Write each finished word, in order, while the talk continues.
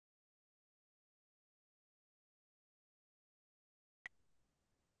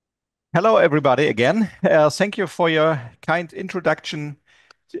Hello, everybody, again. Thank you for your kind introduction,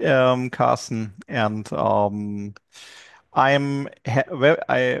 Carsten. And I'm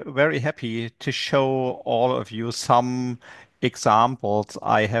very happy to show all of you some examples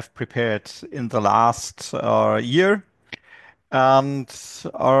I have prepared in the last year. And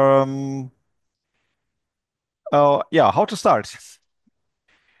yeah, how to start?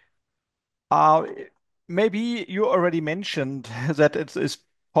 Uh, Maybe you already mentioned that it is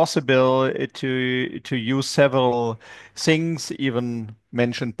possible to use several things, even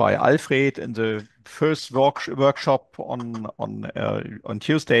mentioned by Alfred in the first workshop on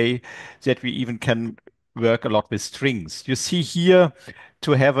Tuesday, that we even can work a lot with strings. You see here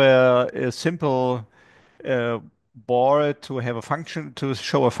to have a simple uh, board to have a function to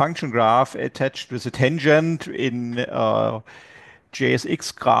show a function graph attached with a tangent in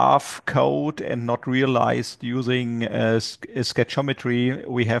JSXGraph code and not realized using sketchometry,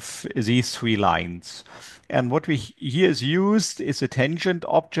 we have these three lines. And what we here is used is a tangent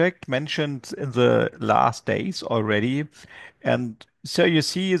object mentioned in the last days already. And so you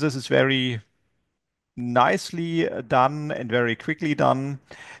see this is very nicely done and very quickly done.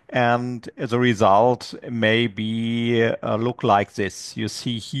 And as a result, maybe look like this. You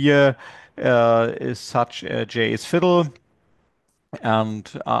see here is such a JS fiddle. And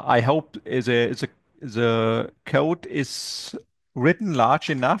I hope the code is written large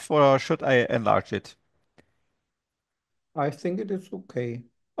enough, or should I enlarge it? I think it is okay.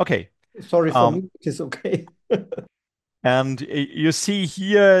 Okay. Sorry for Um, me, it is okay. And you see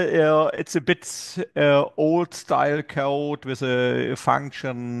here, it's a bit old style code with a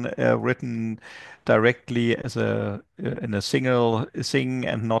function written directly as in a single thing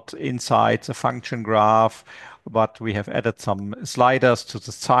and not inside the function graph. But we have added some sliders to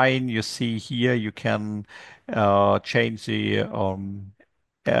the sign. You see here, you can change the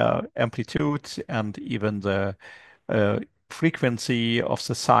amplitude and even the uh, frequency of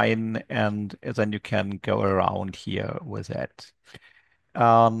the sign, and then you can go around here with that.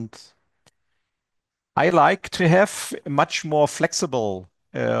 And I like to have much more flexible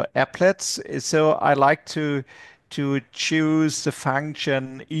applets, so I like to choose the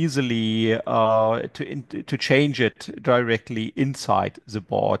function easily to change it directly inside the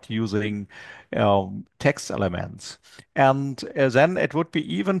board using text elements. And then it would be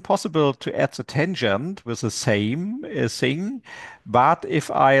even possible to add the tangent with the same thing. But if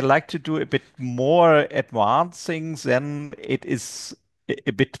I like to do a bit more advanced things, then it is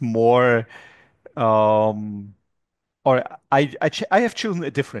a bit more um, or I have chosen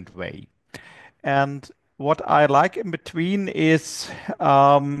a different way. And what I like in between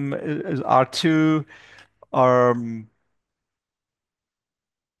are two um,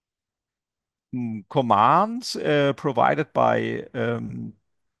 commands provided by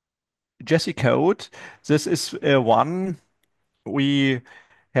Jesse Code. This is one we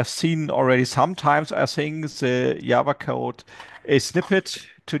have seen already sometimes. I think the Java code, a snippet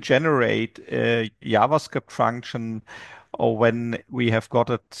to generate a JavaScript function or when we have got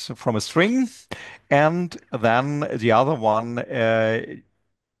it from a string. And then the other one,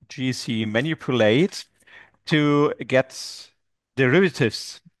 GC manipulate to get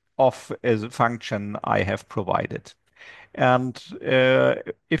derivatives of a function I have provided. And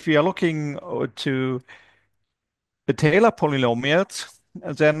if we are looking to the Taylor polynomials,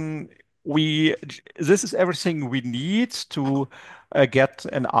 then we this is everything we need to get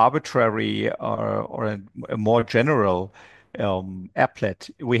an arbitrary or a more general applet.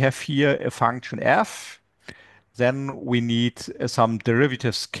 We have here a function f, then we need some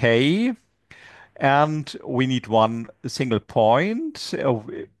derivatives k, and we need one single point,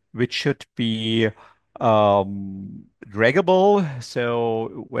 which should be draggable.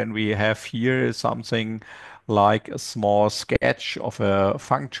 So when we have here something like a small sketch of a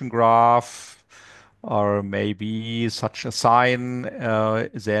function graph, or maybe such a sign,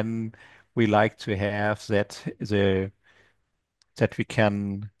 then we like to have that we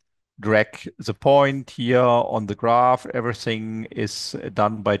can drag the point here on the graph. Everything is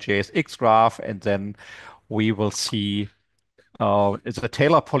done by JSXGraph, and then we will see it's a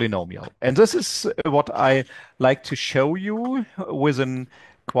Taylor polynomial. And this is what I like to show you with a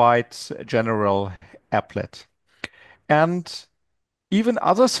quite general applet. And even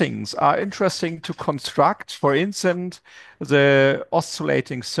other things are interesting to construct. For instance, the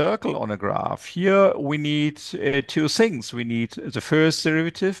oscillating circle on a graph. Here we need two things. We need the first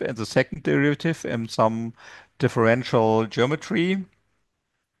derivative and the second derivative and some differential geometry.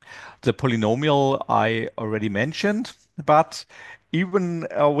 The polynomial I already mentioned, but even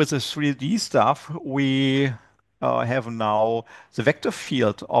with the 3D stuff, we have now the vector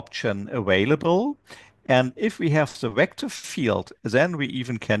field option available. And if we have the vector field, then we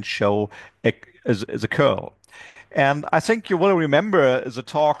even can show a, the curl. And I think you will remember the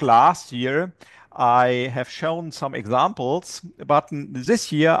talk last year. I have shown some examples, but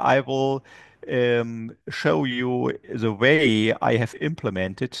this year I will show you the way I have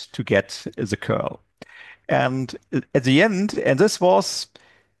implemented to get the curl. And at the end, and this was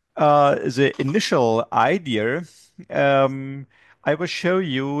the initial idea, um, I will show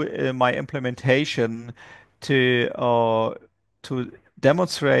you my implementation to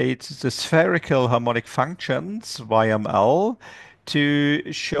demonstrate the spherical harmonic functions YML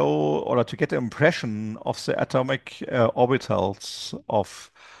to show or to get an impression of the atomic orbitals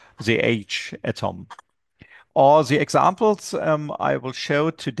of the H atom. All the examples I will show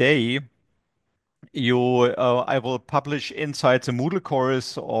today I will publish inside the Moodle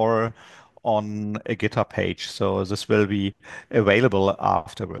course or on a GitHub page. So this will be available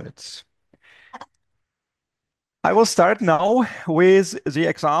afterwards. I will start now with the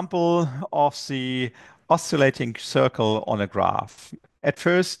example of the oscillating circle on a graph. At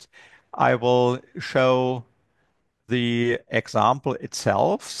first, I will show the example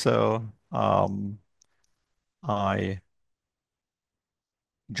itself. So I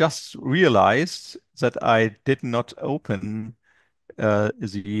just realized that I did not open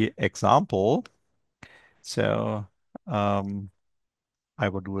the example. So um, I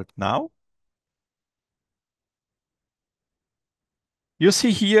will do it now. You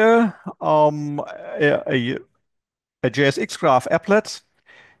see here a JSXGraph applet.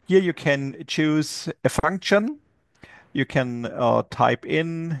 Here you can choose a function. You can type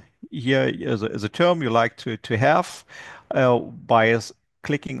in here is a term you like to have. By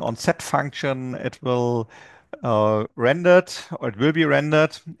clicking on set function, it will rendered or it will be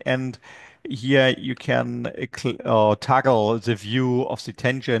rendered. And here you can toggle the view of the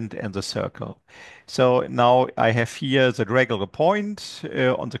tangent and the circle. So now I have here the regular point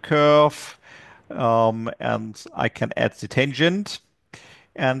on the curve, and I can add the tangent.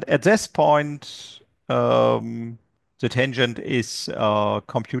 And at this point, the tangent is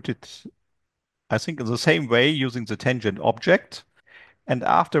computed, I think, in the same way using the tangent object. And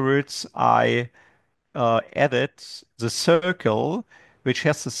afterwards, I added the circle, which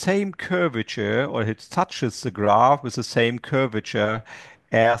has the same curvature, or it touches the graph with the same curvature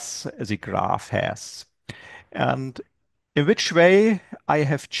as the graph has. And in which way I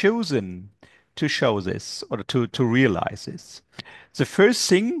have chosen to show this or to realize this. The first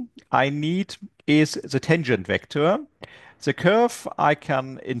thing I need is the tangent vector. The curve I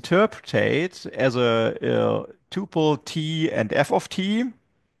can interpret as a tuple t and f of t.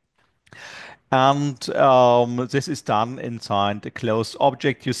 And this is done inside a closed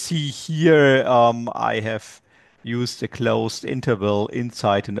object. You see here, I have used a closed interval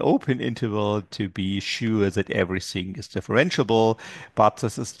inside an open interval to be sure that everything is differentiable, but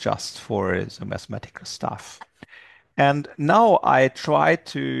this is just for the mathematical stuff. And now I try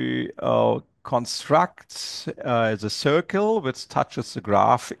to construct the circle which touches the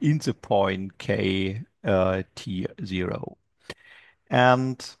graph in the point k t0.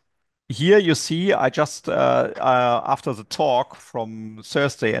 And here you see, I just, after the talk from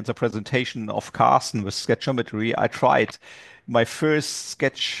Thursday and the presentation of Carsten with sketchometry, I tried my first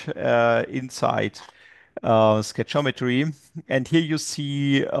sketch inside sketchometry. And here you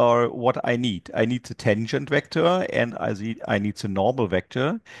see what I need. I need the tangent vector and I need the normal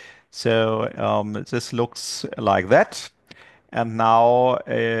vector. So this looks like that. And now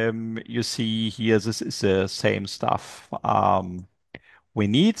you see here, this is the same stuff. I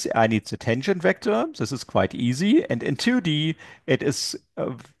need the tangent vector. This is quite easy. And in 2D, it is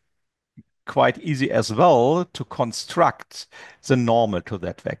quite easy as well to construct the normal to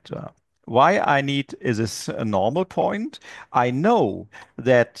that vector. Why I need is this a normal point? I know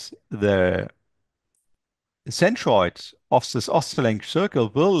that the centroid of this oscillating circle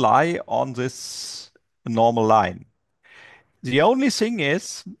will lie on this normal line. The only thing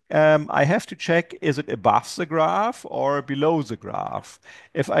is, I have to check, is it above the graph or below the graph?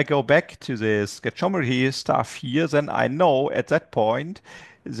 If I go back to the sketchometry stuff here, then I know at that point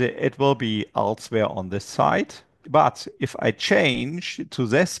it will be elsewhere on this side. But if I change to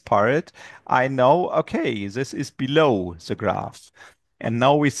this part, I know, okay, this is below the graph. And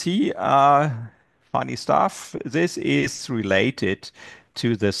now we see funny stuff. This is related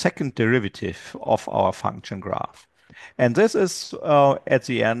to the second derivative of our function graph. And this is at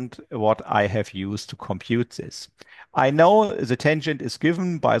the end what I have used to compute this. I know the tangent is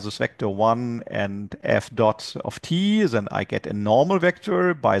given by this vector 1 and f dot of t, then I get a normal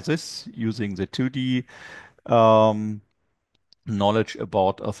vector by this using the 2D um, knowledge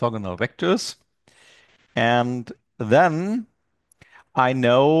about orthogonal vectors. And then I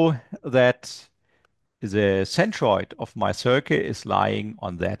know that the centroid of my circle is lying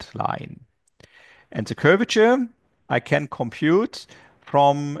on that line. And the curvature I can compute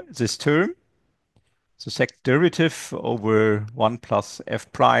from this term, the second derivative over 1 plus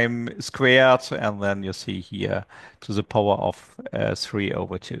f prime squared, and then you see here to the power of 3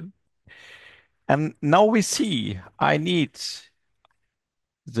 over 2. And now we see I need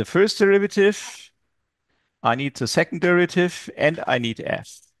the first derivative, I need the second derivative, and I need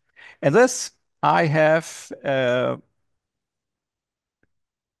f. And this I have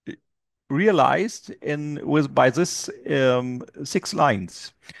realized in with by this 6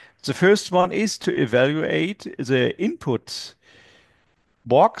 lines. The first one is to evaluate the input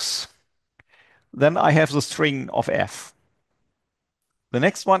box. Then I have the string of f. The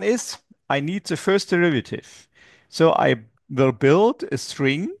next one is I need the first derivative. So I will build a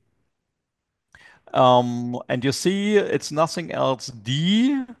string. And you see it's nothing else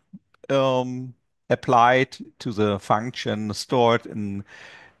d um, applied to the function stored in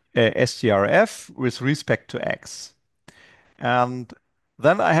STRF with respect to x. And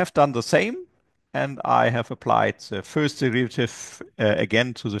then I have done the same, and I have applied the first derivative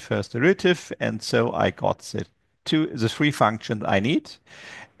again to the first derivative, and so I got the 3 functions I need.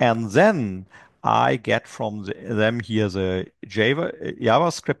 And then I get from them here the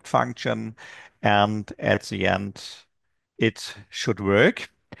JavaScript function, and at the end, it should work.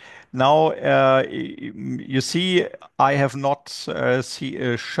 Now, you see, I have not I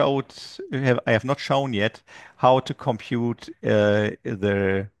have not shown yet how to compute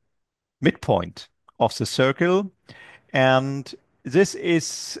the midpoint of the circle, and this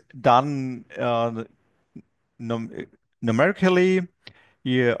is done num numerically.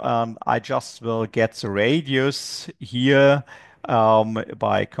 Here, I just will get the radius here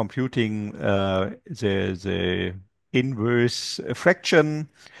by computing the inverse fraction,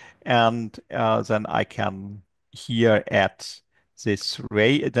 and then I can here add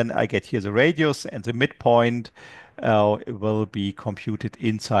then I get here the radius, and the midpoint will be computed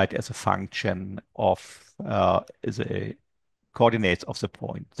inside as a function of the coordinates of the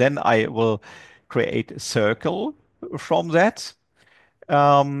point. Then I will create a circle from that.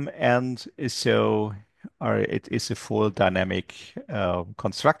 And so it is a full dynamic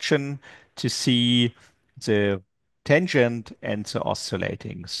construction to see the tangent and the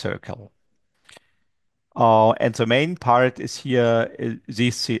oscillating circle. And the main part is here,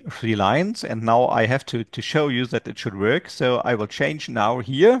 these 3 lines. And now I have to show you that it should work. So I will change now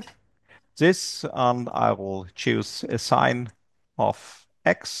here this, and I will choose a sign of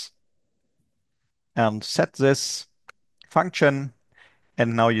x and set this function.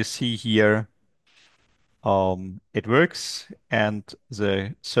 And now you see here it works, and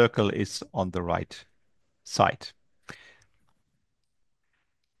the circle is on the right side.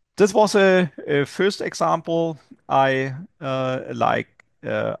 This was a first example I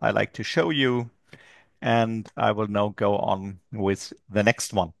like to show you, and I will now go on with the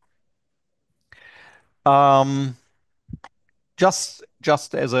next one. Um, just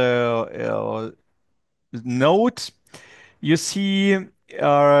as a note, you see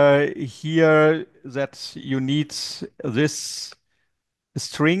here that you need this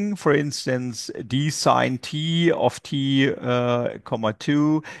string, for instance, d sine t of t, comma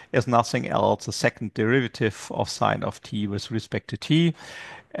 2 is nothing else, a second derivative of sine of t with respect to t.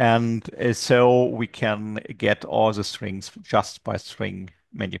 And so we can get all the strings just by string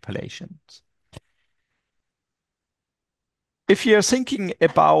manipulations. If you're thinking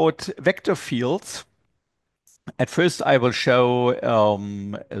about vector fields, at first I will show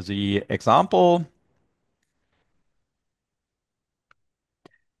the example.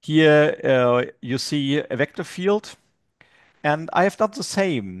 Here you see a vector field. And I have done the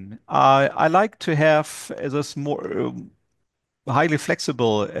same. I like to have this more highly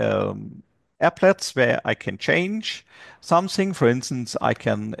flexible applets where I can change something. For instance, I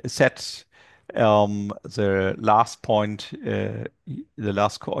can set the last point, the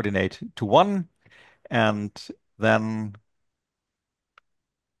last coordinate to 1, and then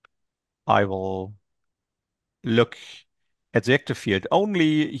I will look at the vector field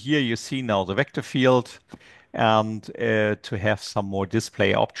only. Here you see now the vector field. And to have some more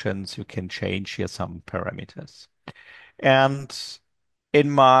display options, you can change here some parameters. And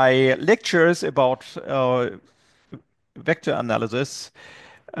in my lectures about vector analysis,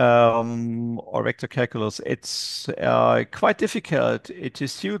 or vector calculus, it's quite difficult to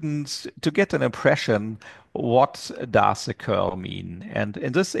students to get an impression what does the curl mean. And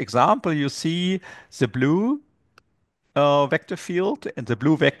in this example, you see the blue vector field, and the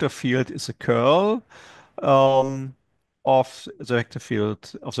blue vector field is a curl um, of the vector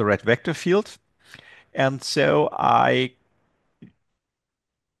field of the red vector field. And so I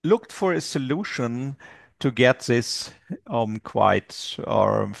looked for a solution to get this quite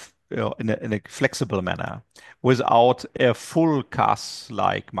in a flexible manner without a full CAS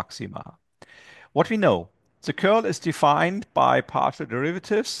like maxima. What we know, the curl is defined by partial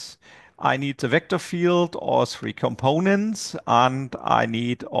derivatives. I need the vector field, all three components, and I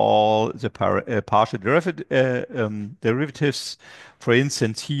need all the partial derivatives. For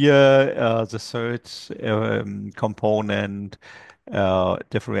instance, here, the third component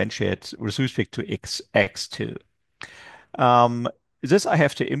differentiates with respect to x2. Um, this I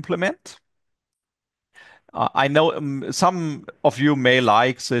have to implement. I know some of you may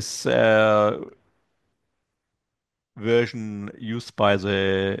like this version used by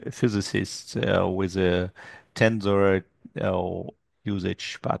the physicists with a tensor uh,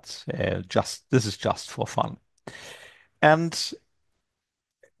 usage, but just this is just for fun. And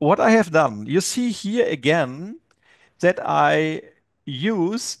what I have done, you see here again that I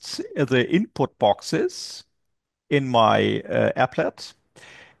used the input boxes in my applet,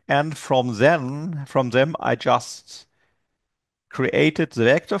 and from them I just created the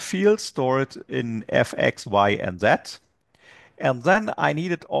vector field stored in f, x, y, and z. And then I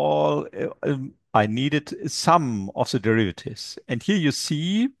needed some of the derivatives. And here you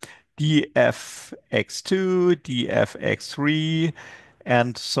see dfx2, dfx3,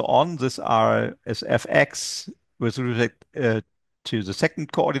 and so on. These are as fx with respect to the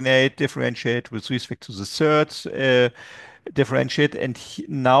second coordinate differentiate with respect to the third differentiate. And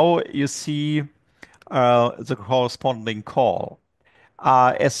now you see the corresponding call.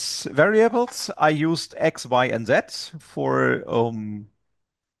 As variables, I used x, y, and z for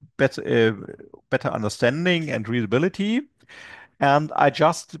better, better understanding and readability. And I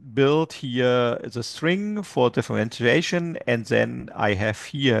just built here the string for differentiation. And then I have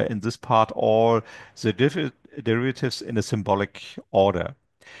here in this part all the derivatives in a symbolic order.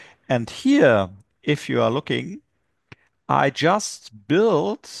 And here, if you are looking, I just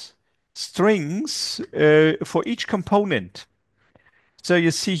built strings for each component. So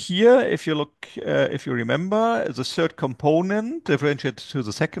you see here, if you look, if you remember, the third component differentiated to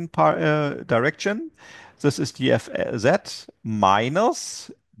the second direction. This is dfz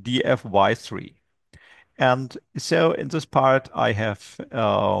minus dfy3. And so in this part, I have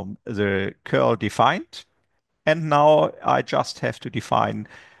the curl defined. And now I just have to define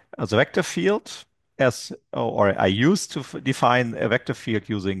the vector field or I used to define a vector field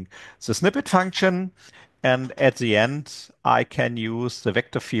using the snippet function. And at the end, I can use the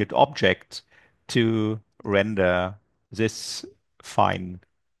vector field object to render this fine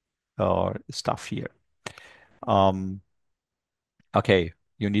stuff here. Um, okay,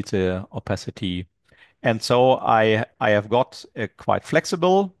 you need the opacity. And so I have got quite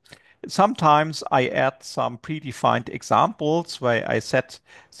flexible. Sometimes I add some predefined examples where I set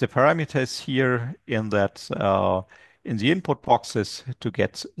the parameters here in the input boxes to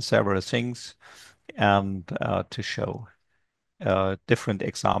get several things and to show different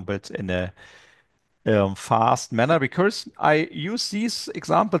examples in a fast manner because I use these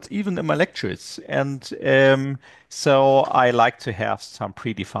examples even in my lectures. And so I like to have some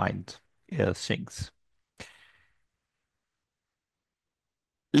predefined things.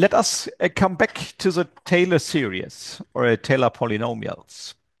 Let us come back to the Taylor series or Taylor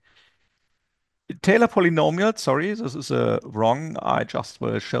polynomials. Taylor polynomials, sorry, this is wrong. I just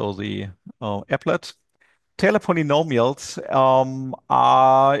will show the applet. Taylor polynomials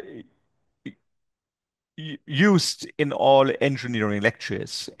are used in all engineering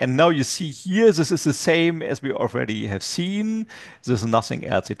lectures. And now you see here, this is the same as we already have seen. This is nothing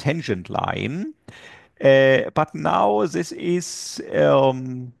else, a tangent line. But now this is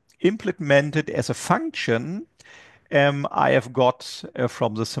implemented as a function. I have got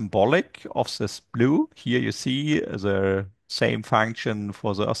from the symbolic of this blue. Here you see the same function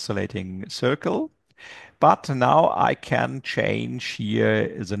for the oscillating circle. But now I can change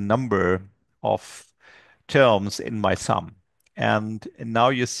here the number of terms in my sum. And now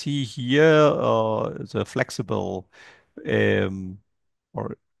you see here the flexible um,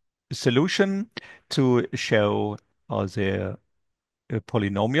 or solution to show the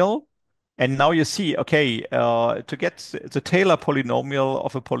polynomial. And now you see, okay, to get the Taylor polynomial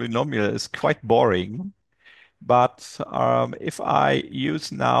of a polynomial is quite boring. But if I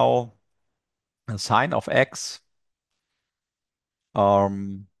use now a sine of x,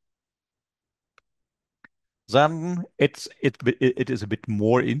 um, then it is a bit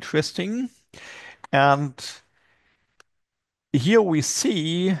more interesting. And here we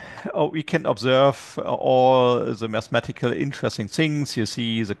see, we can observe all the mathematical interesting things. You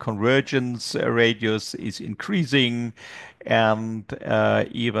see the convergence radius is increasing, and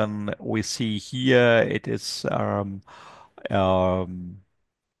even we see here it is um,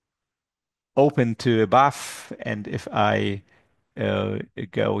 open to above. And if I uh,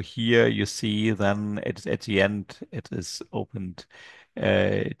 go here, you see then it's at the end it is opened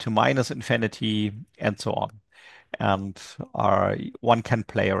to minus infinity and so on. And one can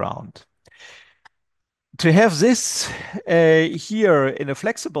play around. To have this here in a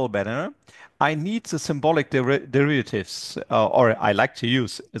flexible manner, I need the symbolic derivatives, or I like to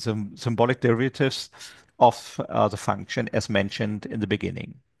use the symbolic derivatives of the function as mentioned in the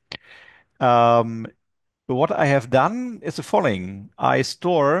beginning. Um, what I have done is the following. I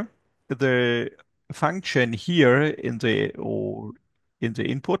store the function here in the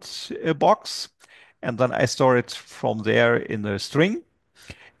input box, and then I store it from there in the string,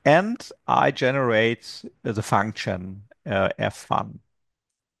 and I generate the function f1.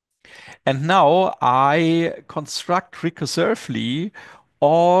 And now I construct recursively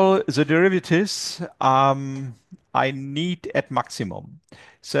all the derivatives I need at maximum.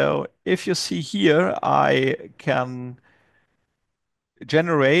 So if you see here, I can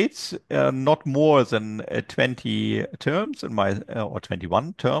generate not more than 20 terms in my, or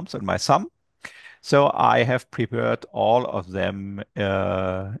 21 terms in my sum. So I have prepared all of them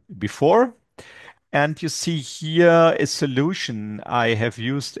before. And you see here a solution I have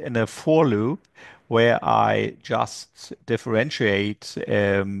used in a for loop where I just differentiate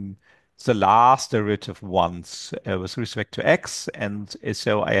the last derivative once with respect to x. And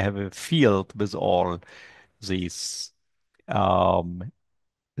so I have a field with all these um,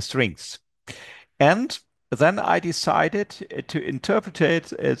 strings. And then I decided to interpret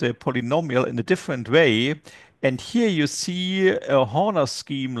it as a polynomial in a different way. And here you see a Horner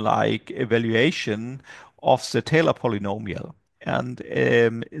scheme-like evaluation of the Taylor polynomial. And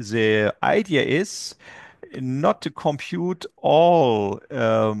the idea is not to compute all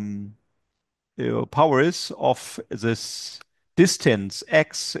powers of this distance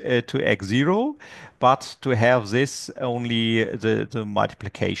x to x0, but to have this only the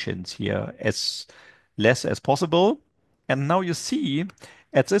multiplications here as less as possible. And now you see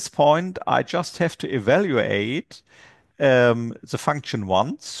at this point, I just have to evaluate the function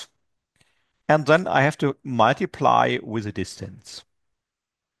once, and then I have to multiply with the distance.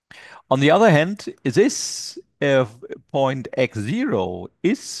 On the other hand, this point x0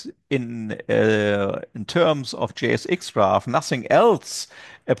 is in terms of JSX graph nothing else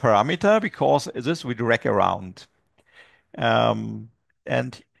a parameter because this we drag around. Um,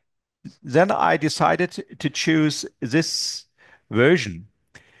 and then I decided to choose this version.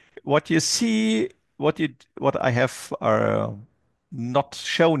 What you see, what I have not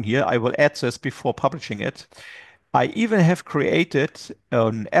shown here, I will add this before publishing it. I even have created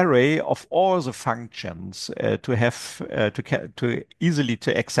an array of all the functions to have to easily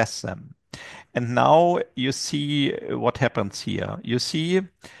to access them. And now you see what happens here. You see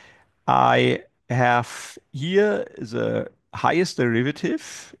I have here the highest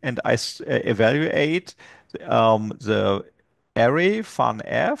derivative, and I evaluate the array fun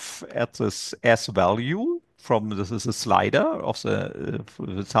f at this s value from this is a slider of the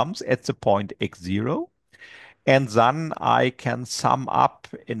sums at the point x0. And then I can sum up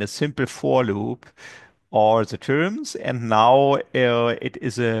in a simple for loop all the terms. And now it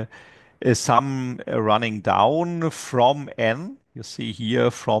is a sum running down from n. You see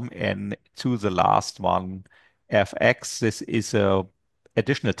here from n to the last one, fx. This is a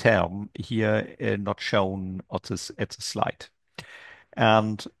additional term here not shown at the slide.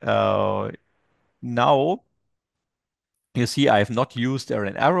 And now you see, I have not used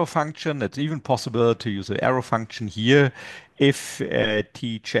an arrow function. It's even possible to use an arrow function here if if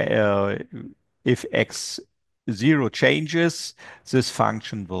x0 changes, this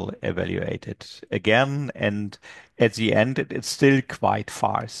function will evaluate it again, and at the end, it's still quite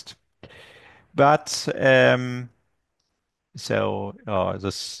fast. But so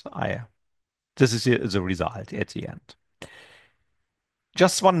this is the result at the end.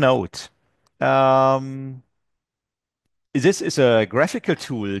 Just one note. Um, This is a graphical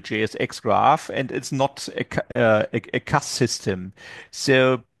tool, JSXGraph, and it's not a CAS system.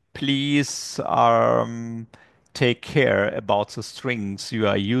 So please take care about the strings you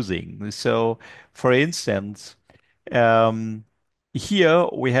are using. So, for instance, um, here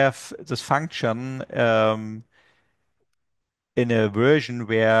we have this function in a version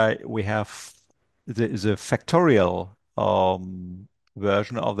where we have the factorial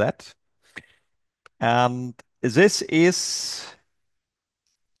version of that. And this is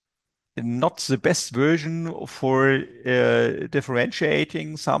not the best version for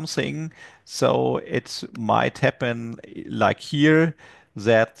differentiating something. So it might happen like here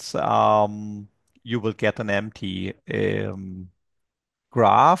that you will get an empty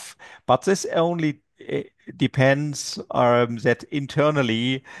graph, but this only depends that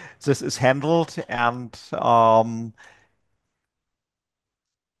internally this is handled and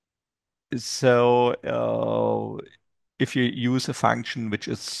if you use a function which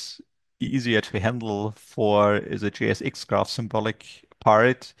is easier to handle for the JSX graph symbolic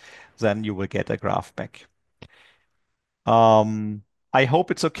part, then you will get a graph back. Um, I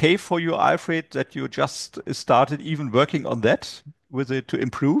hope it's okay for you, Alfred, that you just started even working on that with it to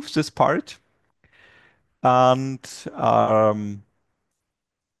improve this part. And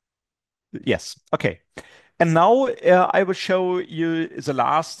yes, okay. And now I will show you the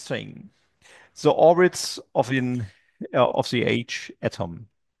last thing, the orbits of the H atom.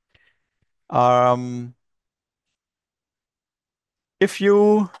 Um, if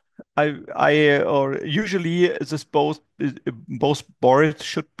you, or usually this both boards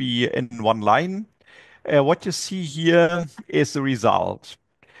should be in one line. What you see here is the result.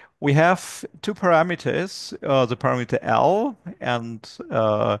 We have two parameters, the parameter L and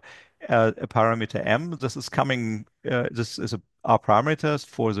a parameter M. This is coming, this is our parameters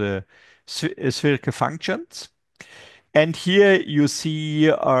for the spherical functions. And here you see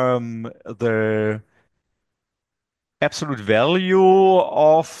the absolute value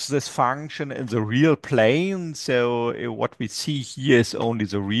of this function in the real plane. So what we see here is only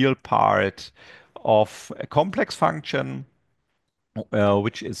the real part of a complex function,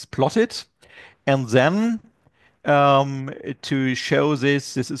 which is plotted. And then to show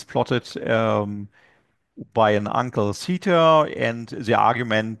this, this is plotted by an uncle theta, and the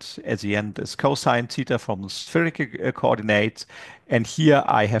argument at the end is cosine theta from the spherical coordinates. And here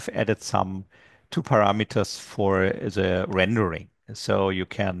I have added some two parameters for the rendering. So you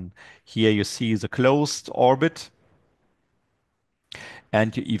can, here you see the closed orbit,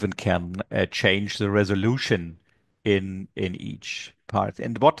 and you even can change the resolution in each part.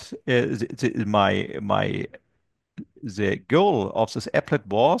 And what my the goal of this applet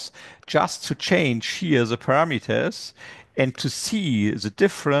was just to change here the parameters and to see the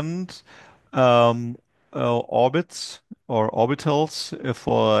different um, orbits or orbitals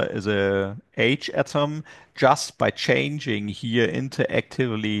for the H atom just by changing here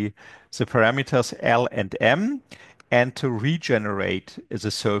interactively the parameters L and M and to regenerate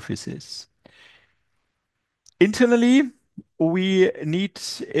the surfaces. Internally, we need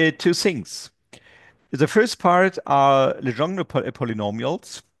two things. The first part are Legendre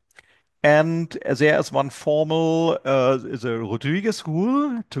polynomials. And there is one formal, the Rodriguez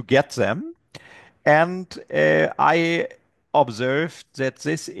rule to get them. And I observed that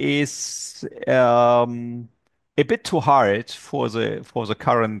this is a bit too hard for the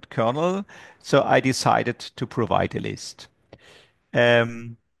current kernel. So I decided to provide a list.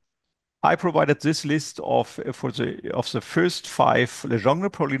 Um, I provided this list of the first five Legendre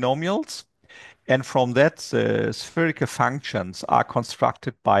polynomials. And from that, the spherical functions are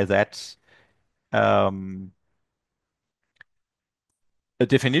constructed by that a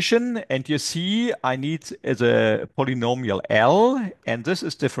definition. And you see, I need the polynomial L, and this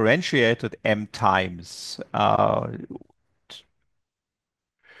is differentiated m times.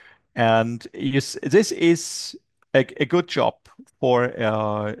 And this is a good job for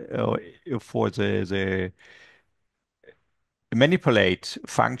the manipulate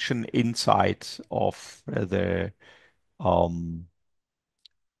function inside of the um,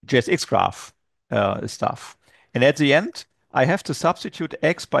 JSX graph stuff. And at the end, I have to substitute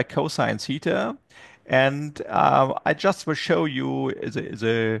x by cosine theta. And I just will show you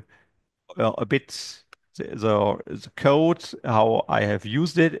a bit the code, how I have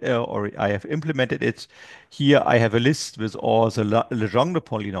used it or I have implemented it. Here I have a list with all the Legendre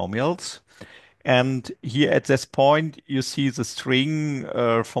polynomials. And here at this point, you see the string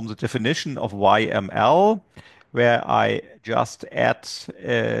from the definition of YML, where I just add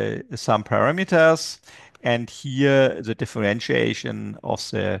some parameters. And here the differentiation of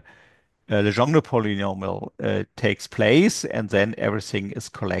the Legendre polynomial takes place, and then everything is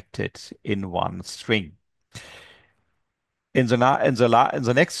collected in one string. In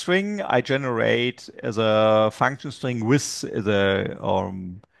the next string, I generate as a function string with the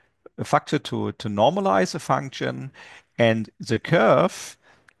a factor to normalize a function, and the curve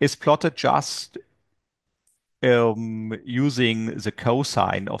is plotted just using the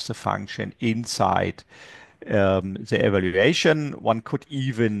cosine of the function inside the evaluation. One could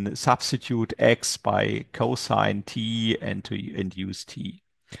even substitute x by cosine t and to induce t.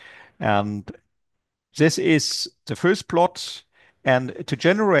 And this is the first plot. And to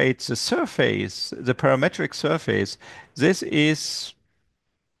generate the surface, the parametric surface, this is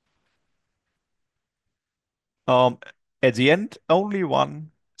um, at the end only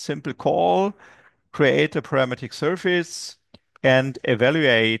one simple call: create a parametric surface and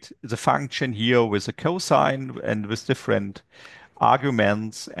evaluate the function here with a cosine and with different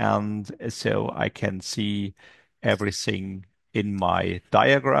arguments. And so I can see everything in my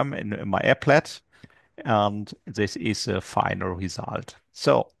diagram, in my applet. And this is a final result.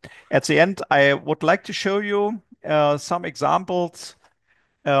 So at the end, I would like to show you some examples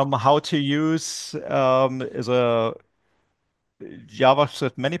how to use the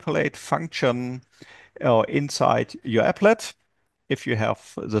JavaScript manipulate function inside your applet if you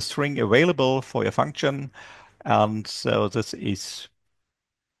have the string available for your function. And so this is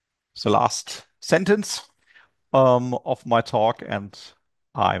the last sentence of my talk, and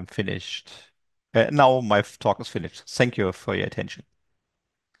I'm finished. Now my talk is finished. Thank you for your attention.